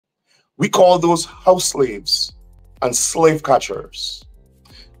We call those house slaves and slave catchers.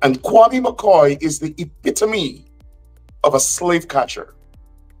 And Kwame McCoy is the epitome of a slave catcher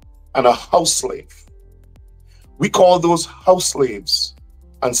and a house slave. We call those house slaves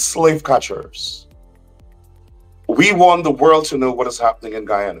and slave catchers. We want the world to know what is happening in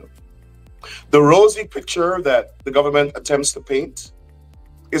Guyana. The rosy picture that the government attempts to paint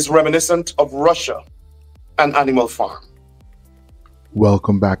is reminiscent of Russia and Animal Farm.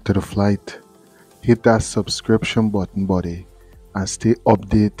 Welcome back to the flight. Hit that subscription button, buddy, and stay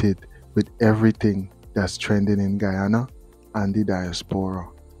updated with everything that's trending in Guyana and the diaspora.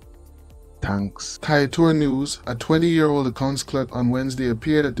 Thanks. Kayatur News, a 20-year-old accounts clerk on Wednesday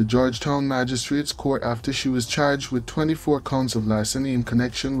appeared at the Georgetown Magistrates Court after she was charged with 24 counts of larceny in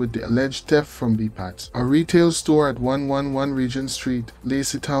connection with the alleged theft from BPAT's, a retail store at 111 Regent Street,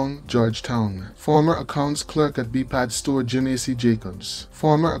 Laceytown, Georgetown. Former accounts clerk at BPAT store Janacy Jacobs.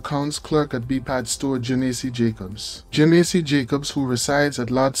 Former accounts clerk at BPAT store Janacy Jacobs. Janacy Jacobs, who resides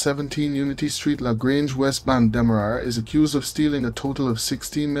at Lot 17 Unity Street, La Grange, West Bank, Demerara, is accused of stealing a total of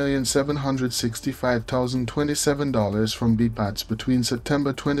 $16,765,027 from BPATs between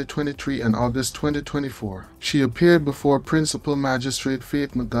September 2023 and August 2024. She appeared before Principal Magistrate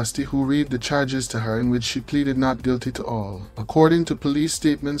Faith McGusty, who read the charges to her, in which she pleaded not guilty to all. According to police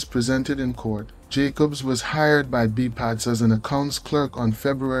statements presented in court, Jacobs was hired by BPATs as an accounts clerk on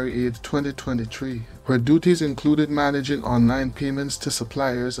February 8, 2023. Her duties included managing online payments to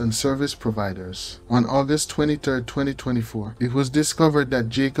suppliers and service providers. On August 23, 2024, it was discovered that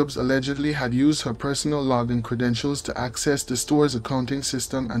Jacobs allegedly had used her personal login credentials to access the store's accounting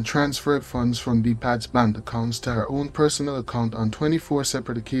system and transferred funds from BPAT's bank accounts to her own personal account on 24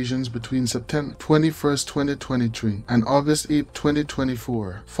 separate occasions between September 21, 2023 and August 8,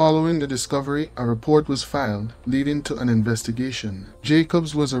 2024. Following the discovery, a report was filed, leading to an investigation.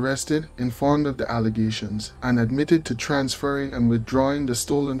 Jacobs was arrested, informed of the allegations, and admitted to transferring and withdrawing the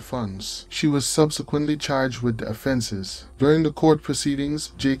stolen funds. She was subsequently charged with the offenses. During the court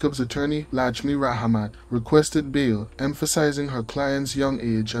proceedings, Jacobs' attorney, Lachmi Rahamat, requested bail, emphasizing her client's young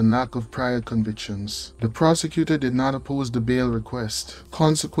age and lack of prior convictions. The prosecutor did not oppose the bail request.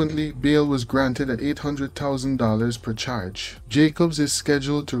 Consequently, bail was granted at $800,000 per charge. Jacobs is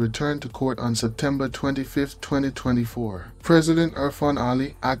scheduled to return to court on September 25, 2024. President Irfan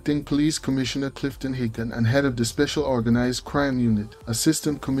Ali, Acting Police Commissioner Clifton Hicken, and Head of the Special Organized Crime Unit,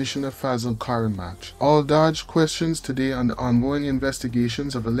 Assistant Commissioner Fazal Karimach, all dodged questions today on the ongoing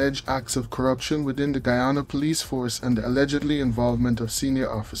investigations of alleged acts of corruption within the Guyana police force and the allegedly involvement of senior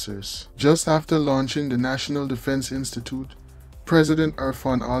officers. Just after launching the National Defense Institute, President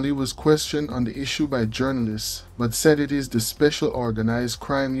Irfan Ali was questioned on the issue by journalists, but said it is the Special Organized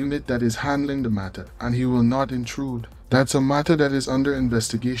Crime Unit that is handling the matter, and he will not intrude. That's a matter that is under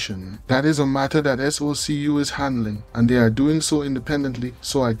investigation. That is a matter that SOCU is handling, and they are doing so independently,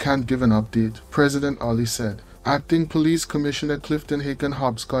 so I can't give an update, President Ali said. Acting Police Commissioner Clifton Hicken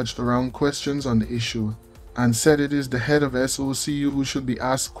hopscotched around questions on the issue, and said it is the head of SOCU who should be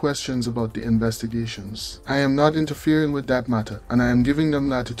asked questions about the investigations. I am not interfering with that matter, and I am giving them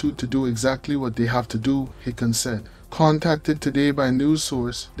latitude to do exactly what they have to do, Hicken said. Contacted today by news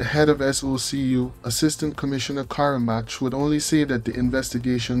source, the head of SOCU, Assistant Commissioner Karimach, would only say that the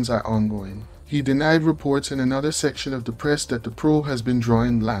investigations are ongoing. He denied reports in another section of the press that the probe has been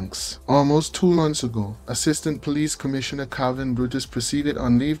drawing blanks. Almost 2 months ago, Assistant Police Commissioner Calvin Brutus proceeded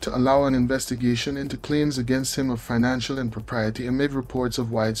on leave to allow an investigation into claims against him of financial impropriety amid reports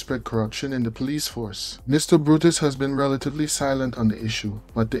of widespread corruption in the police force. Mr. Brutus has been relatively silent on the issue,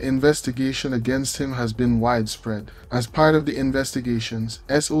 but the investigation against him has been widespread. As part of the investigations,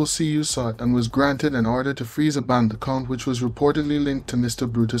 SOCU sought and was granted an order to freeze a bank account which was reportedly linked to Mr.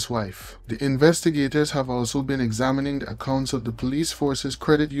 Brutus' wife. The investigators have also been examining the accounts of the police force's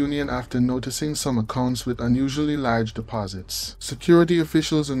credit union after noticing some accounts with unusually large deposits. Security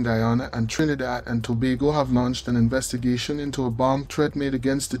officials in Guyana and Trinidad and Tobago have launched an investigation into a bomb threat made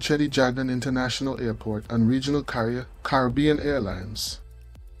against the Chetty Jagan International Airport and regional carrier Caribbean Airlines.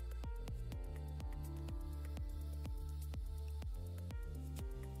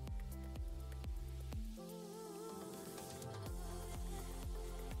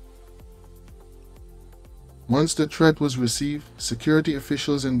 Once the threat was received, security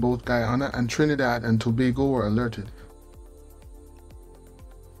officials in both Guyana and Trinidad and Tobago were alerted.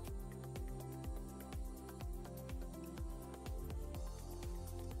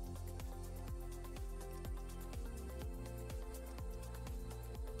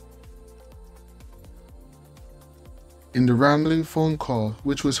 In the rambling phone call,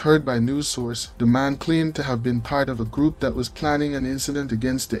 which was heard by news source, the man claimed to have been part of a group that was planning an incident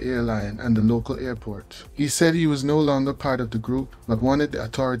against the airline and the local airport. He said he was no longer part of the group, but wanted the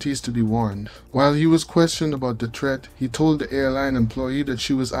authorities to be warned. While he was questioned about the threat, he told the airline employee that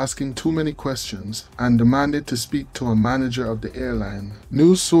she was asking too many questions and demanded to speak to a manager of the airline.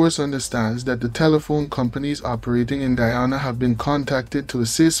 News source understands that the telephone companies operating in Guyana have been contacted to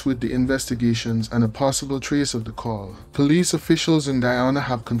assist with the investigations and a possible trace of the call. Police officials in Guyana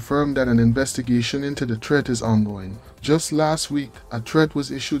have confirmed that an investigation into the threat is ongoing. Just last week, a threat was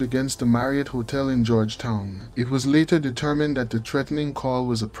issued against the Marriott Hotel in Georgetown. It was later determined that the threatening call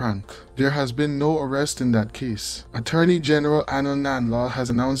was a prank. There has been no arrest in that case. Attorney General Anil Nanlal has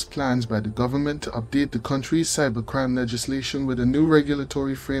announced plans by the government to update the country's cybercrime legislation with a new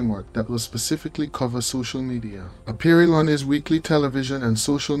regulatory framework that will specifically cover social media. Appearing on his weekly television and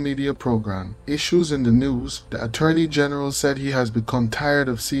social media program, Issues in the News, the Attorney General said he has become tired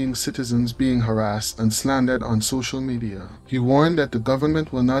of seeing citizens being harassed and slandered on social media. He warned that the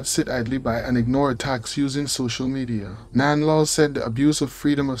government will not sit idly by and ignore attacks using social media. Nanlal said the abuse of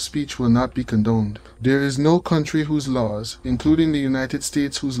freedom of speech will not be condoned. There is no country whose laws, including the United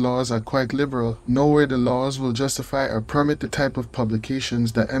States whose laws are quite liberal, nowhere the laws will justify or permit the type of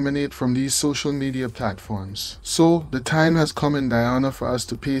publications that emanate from these social media platforms. So, the time has come in Guyana for us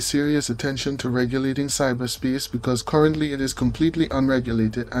to pay serious attention to regulating cyberspace because currently it is completely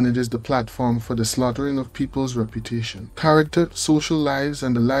unregulated and it is the platform for the slaughtering of people's reputation, character, social lives,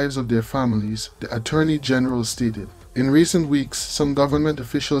 and the lives of their families, the Attorney General stated. In recent weeks, some government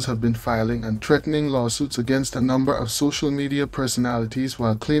officials have been filing and threatening lawsuits against a number of social media personalities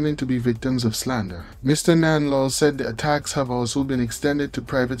while claiming to be victims of slander. Mr. Nanlal said the attacks have also been extended to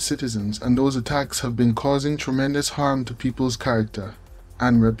private citizens, and those attacks have been causing tremendous harm to people's character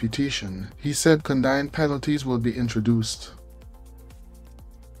and reputation. He said condign penalties will be introduced.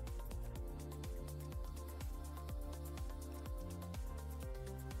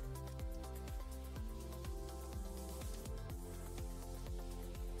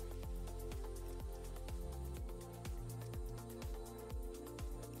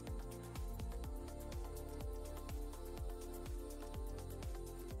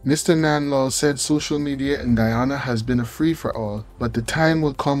 Mr. Nanlal said social media in Guyana has been a free-for-all, but the time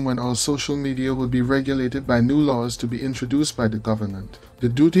will come when all social media will be regulated by new laws to be introduced by the government. The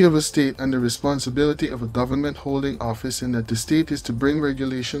duty of a state and the responsibility of a government holding office in that the state is to bring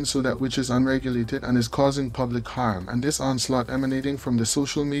regulation so that which is unregulated and is causing public harm, and this onslaught emanating from the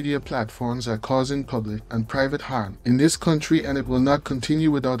social media platforms are causing public and private harm in this country, and it will not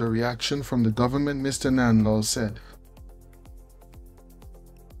continue without a reaction from the government, Mr. Nanlal said.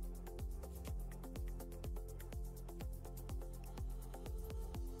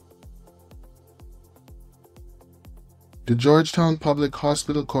 The Georgetown Public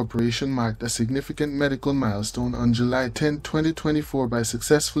Hospital Corporation marked a significant medical milestone on July 10, 2024 by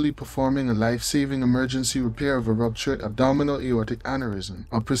successfully performing a life-saving emergency repair of a ruptured abdominal aortic aneurysm,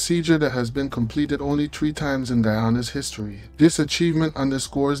 a procedure that has been completed only 3 times in Guyana's history. This achievement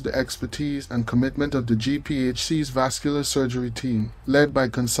underscores the expertise and commitment of the GPHC's vascular surgery team, led by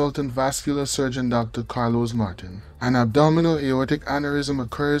consultant vascular surgeon Dr. Carlos Martin. An abdominal aortic aneurysm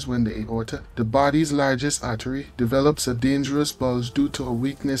occurs when the aorta, the body's largest artery, develops a dangerous bulge due to a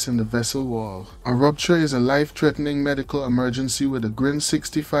weakness in the vessel wall. A rupture is a life-threatening medical emergency with a grim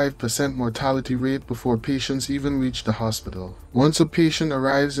 65% mortality rate before patients even reach the hospital. Once a patient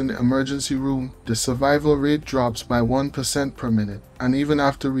arrives in the emergency room, the survival rate drops by 1% per minute, and even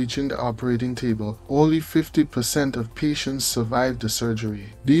after reaching the operating table, only 50% of patients survive the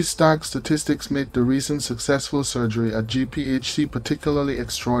surgery. These stark statistics make the recent successful surgery at GPHC particularly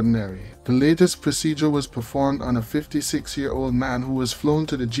extraordinary. The latest procedure was performed on a 56-year-old man who was flown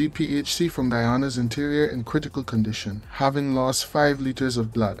to the GPHC from Guyana's interior in critical condition, having lost 5 liters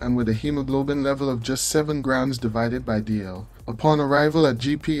of blood and with a hemoglobin level of just 7 grams divided by DL. Upon arrival at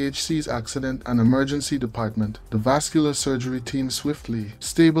GPHC's Accident and Emergency Department, the vascular surgery team swiftly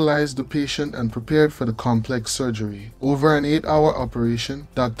stabilized the patient and prepared for the complex surgery. Over an 8-hour operation,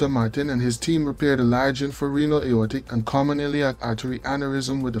 Dr. Martin and his team repaired a large infrarenal aortic and common iliac artery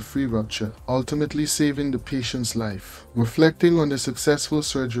aneurysm with a free rupture, ultimately saving the patient's life. Reflecting on the successful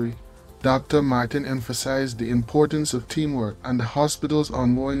surgery, Dr. Martin emphasized the importance of teamwork and the hospital's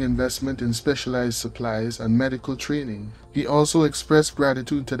ongoing investment in specialized supplies and medical training. He also expressed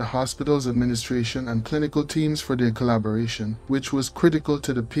gratitude to the hospital's administration and clinical teams for their collaboration, which was critical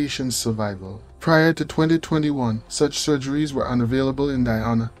to the patient's survival. Prior to 2021, such surgeries were unavailable in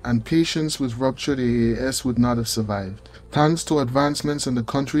Guyana, and patients with ruptured AAS would not have survived. Thanks to advancements in the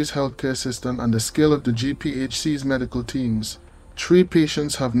country's healthcare system and the skill of the GPHC's medical teams, 3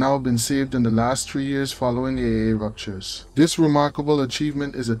 patients have now been saved in the last 3 years following AA ruptures. This remarkable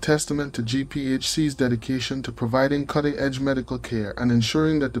achievement is a testament to GPHC's dedication to providing cutting-edge medical care and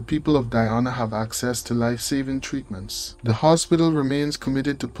ensuring that the people of Guyana have access to life-saving treatments. The hospital remains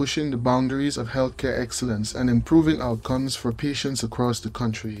committed to pushing the boundaries of healthcare excellence and improving outcomes for patients across the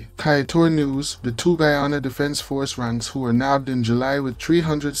country. Kaieteur News, the 2 Guyana Defense Force ranks who were nabbed in July with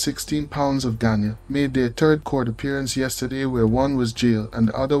 316 pounds of Ghana made their 3rd court appearance yesterday, where one was jailed and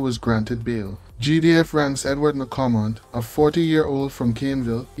the other was granted bail. GDF ranks Edward McCoy, a 40-year-old from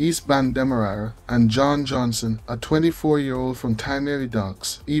Caneville, East Band Demerara, and John Johnson, a 24-year-old from Timeri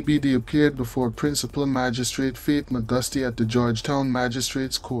Docks. EBD appeared before Principal Magistrate Faith McGusty at the Georgetown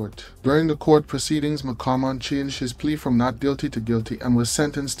Magistrates Court. During the court proceedings, McCoy changed his plea from not guilty to guilty and was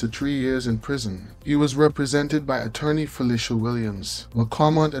sentenced to 3 years in prison. He was represented by attorney Felicia Williams.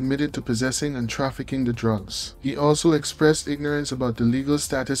 McCoy admitted to possessing and trafficking the drugs. He also expressed ignorance about the legal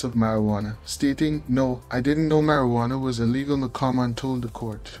status of marijuana, stating, "No, I didn't know marijuana was illegal," McCoy told the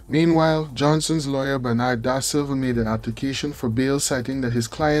court. Meanwhile, Johnson's lawyer Bernard Da Silva made an application for bail, citing that his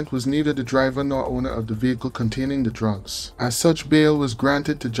client was neither the driver nor owner of the vehicle containing the drugs. As such, bail was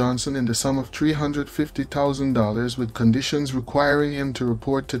granted to Johnson in the sum of $350,000 with conditions requiring him to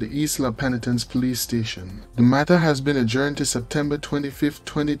report to the East La Penitence police station. The matter has been adjourned to September 25,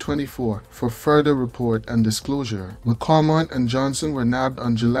 2024 for further report and disclosure. McCoy and Johnson were nabbed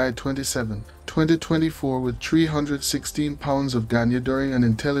on July 27, 2024 with 316 pounds of Ghana during an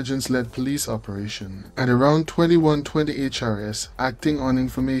intelligence-led police operation. At around 21:20 HRS, acting on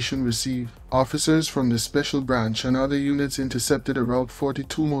information received, officers from the Special Branch and other units intercepted a Route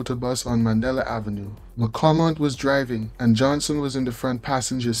 42 motorbus on Mandela Avenue. McCoy was driving, and Johnson was in the front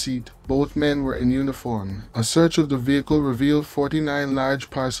passenger seat. Both men were in uniform. A search of the vehicle revealed 49 large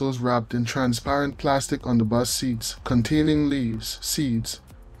parcels wrapped in transparent plastic on the bus seats, containing leaves, seeds,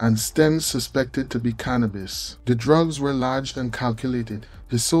 and stems suspected to be cannabis. The drugs were lodged and calculated.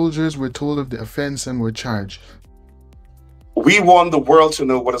 The soldiers were told of the offense and were charged. We want the world to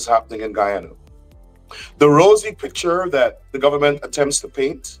know what is happening in Guyana. The rosy picture that the government attempts to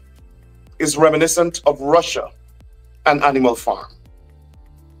paint is reminiscent of Russia and Animal Farm.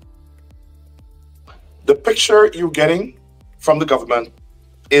 The picture you're getting from the government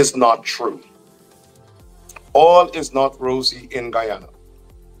is not true. All is not rosy in Guyana.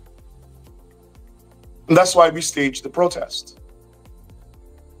 And that's why we staged the protest.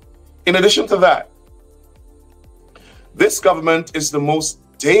 In addition to that, this government is the most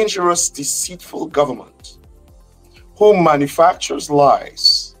dangerous, deceitful government who manufactures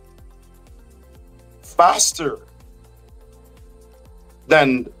lies faster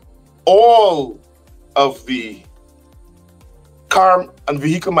than all of the car and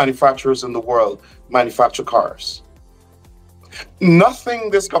vehicle manufacturers in the world manufacture cars. Nothing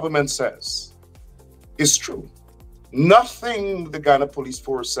this government says is true. Nothing the Ghana Police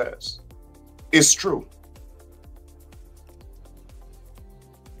Force says is true.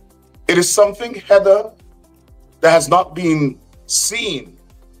 It is something, Heather, that has not been seen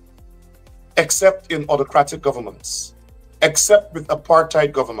except in autocratic governments, except with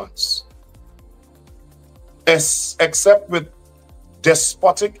apartheid governments, except with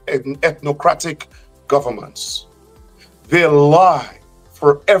despotic and ethnocratic governments. They lie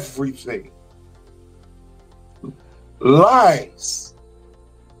for everything. Lies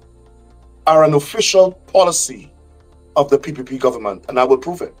are an official policy of the PPP government, and I will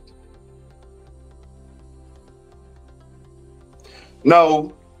prove it.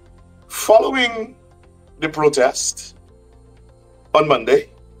 Now, following the protest on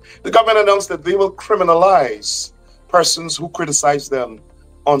Monday, the government announced that they will criminalize persons who criticize them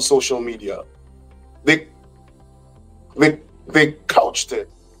on social media. They couched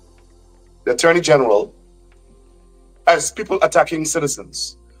it, the Attorney General, as people attacking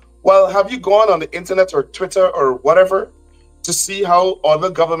citizens. Well, have you gone on the internet or Twitter or whatever to see how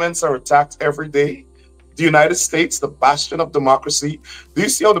other governments are attacked every day? The United States, the bastion of democracy. Do you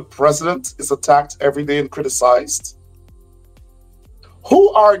see how the president is attacked every day and criticized? Who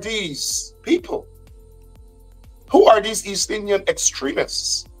are these people? Who are these East Indian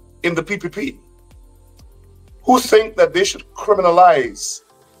extremists in the PPP who think that they should criminalize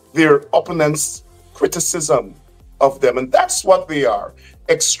their opponents' criticism of them. And that's what they are,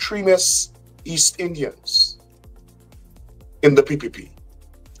 extremist East Indians in the PPP.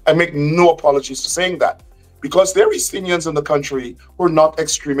 I make no apologies for saying that, because there are East in the country who are not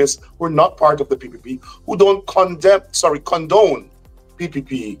extremists, who are not part of the PPP, who don't condone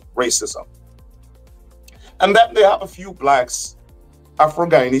PPP racism. And then they have a few blacks,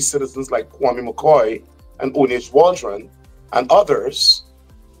 Afro-Guyanese citizens like Kwame Mccoy and Onesh Waldron and others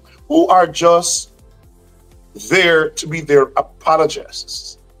who are just there to be their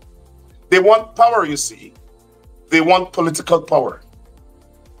apologists. They want power, you see. They want political power.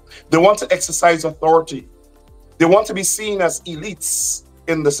 They want to exercise authority. They want to be seen as elites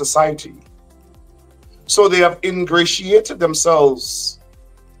in the society. So they have ingratiated themselves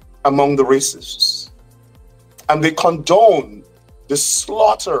among the racists. And they condone the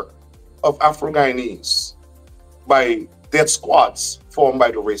slaughter of Afro-Guyanese by death squads formed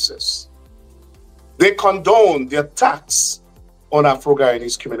by the racists. They condone the attacks on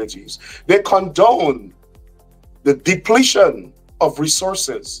Afro-Guyanese communities. They condone the depletion of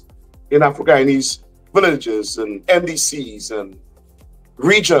resources in Afro-Guyanese villages and NDCs and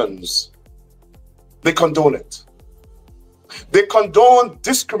regions. They condone it. They condone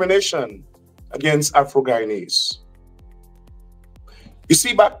discrimination against Afro-Guyanese. You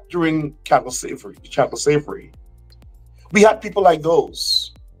see, back during chattel slavery, we had people like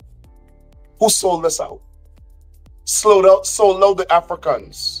those who sold us out, sold out the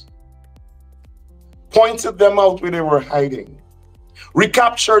Africans, pointed them out where they were hiding,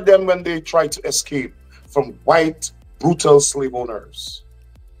 recaptured them when they tried to escape from white, brutal slave owners.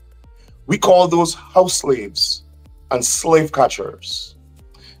 We call those house slaves and slave catchers.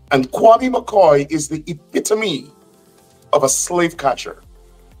 And Kwame Mccoy is the epitome of a slave catcher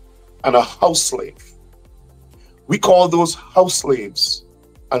and a house slave. We call those house slaves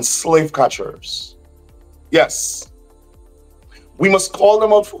and slave catchers. Yes, we must call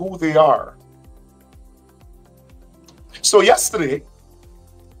them out for who they are. So yesterday,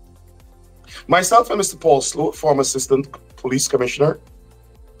 myself and Mr. Paul Slow, former Assistant Police Commissioner,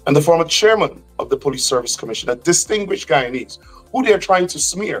 and the former Chairman of the Police Service Commission, a distinguished Guyanese, who they are trying to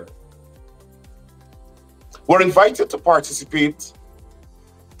smear, were invited to participate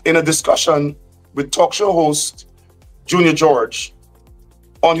in a discussion with talk show host Junior George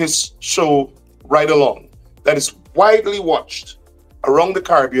on his show Ride Along, that is widely watched around the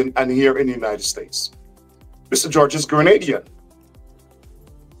Caribbean and here in the United States. Mr. George is Grenadian.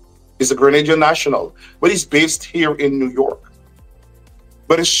 He's a Grenadian national, but he's based here in New York.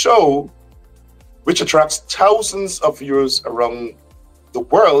 But his show, which attracts thousands of viewers around the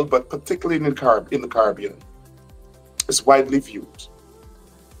world, but particularly in the Caribbean, is widely viewed.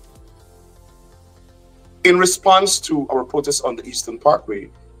 In response to our protest on the Eastern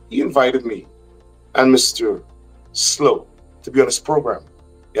Parkway, he invited me and Mr. Slow to be on his program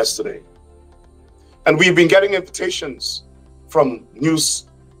yesterday. And we've been getting invitations from news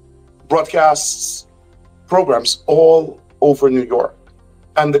broadcasts, programs all over New York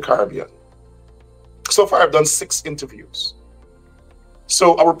and the Caribbean. So far, I've done 6 interviews.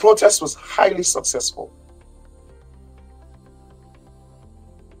 So our protest was highly successful.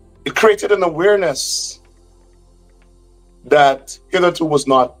 It created an awareness that hitherto was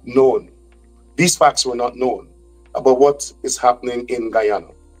not known. These facts were not known about what is happening in Guyana.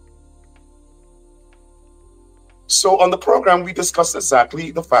 So on the program, we discussed exactly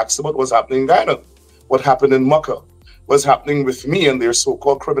the facts about what's happening in Guyana, what happened in Mccoy, what's happening with me and their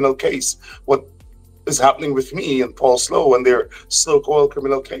so-called criminal case, what is happening with me and Paul Slow and their so-called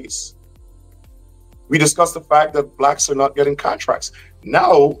criminal case. We discussed the fact that blacks are not getting contracts.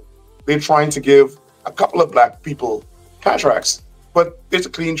 Now they're trying to give a couple of black people contracts, but they're to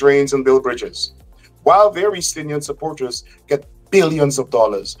clean drains and build bridges, while their East Indian supporters get billions of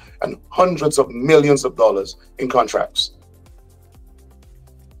dollars and hundreds of millions of dollars in contracts.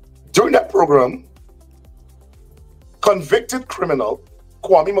 During that program, convicted criminal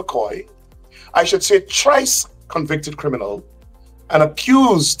Kwame Mccoy, I should say thrice convicted criminal, and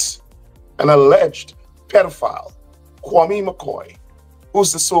accused and alleged pedophile Kwame Mccoy,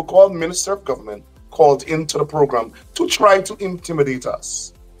 who's the so-called Minister of Government, called into the program to try to intimidate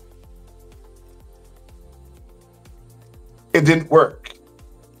us. It didn't work.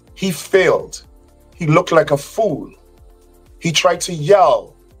 He failed. He looked like a fool. He tried to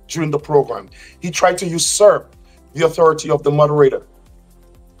yell during the program. He tried to usurp the authority of the moderator.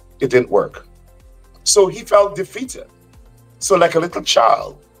 It didn't work. So he felt defeated. So like a little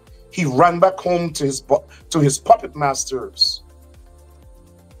child, he ran back home to his puppet masters.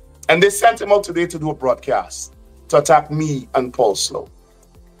 And they sent him out today to do a broadcast to attack me and Paul Slow.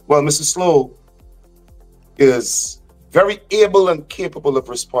 Well, Mr. Slow is very able and capable of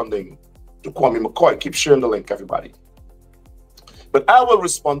responding to Kwame Mccoy. Keep sharing the link, everybody. But I will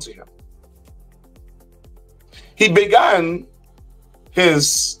respond to him. He began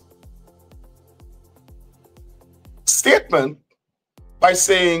his statement by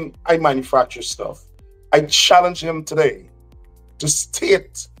saying, I manufacture stuff. I challenge him today to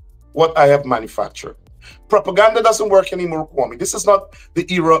state what I have manufactured. Propaganda doesn't work anymore, Kwame. This is not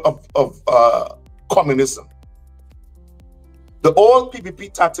the era of communism. The old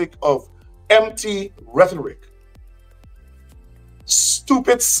PPP tactic of empty rhetoric,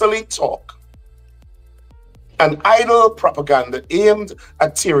 stupid, silly talk, and idle propaganda aimed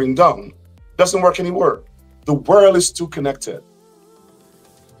at tearing down doesn't work anymore. The world is too connected.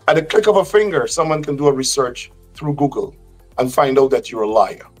 At the click of a finger, someone can do a research through Google and find out that you're a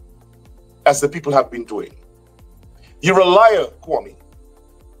liar, as the people have been doing. You're a liar, Kwame.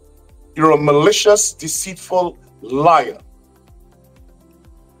 You're a malicious, deceitful liar.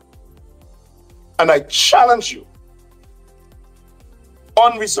 And I challenge you,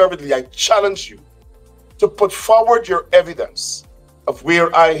 unreservedly, I challenge you to put forward your evidence of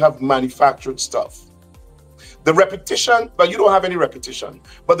where I have manufactured stuff. The repetition, but you don't have any repetition.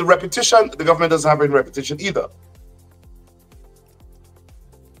 But the repetition, the government doesn't have any repetition either.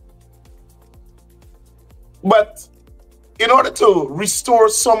 But in order to restore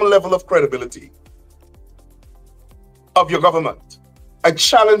some level of credibility of your government, I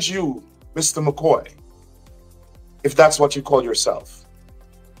challenge you, Mr. Mccoy, if that's what you call yourself,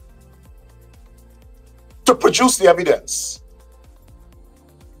 to produce the evidence,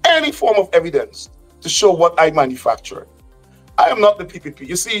 any form of evidence to show what I manufactured. I am not the PPP.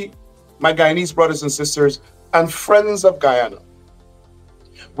 You see, my Guyanese brothers and sisters and friends of Guyana,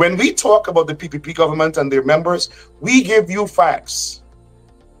 when we talk about the PPP government and their members, we give you facts.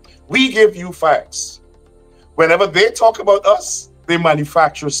 We give you facts. Whenever they talk about us, they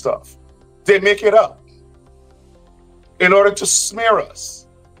manufacture stuff. They make it up in order to smear us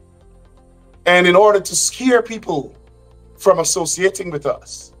and in order to scare people from associating with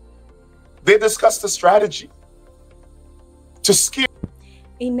us. They discuss the strategy to scare.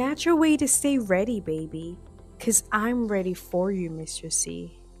 A natural way to stay ready, baby. Because I'm ready for you, Mr.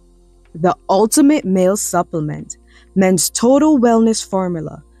 C. The ultimate male supplement, men's total wellness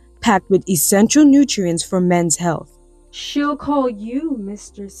formula, packed with essential nutrients for men's health. She'll call you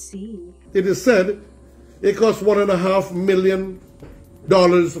Mr. C. It is said it costs $1.5 million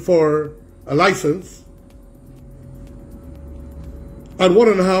for a license and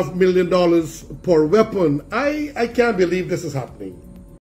 $1.5 million per weapon. I can't believe this is happening.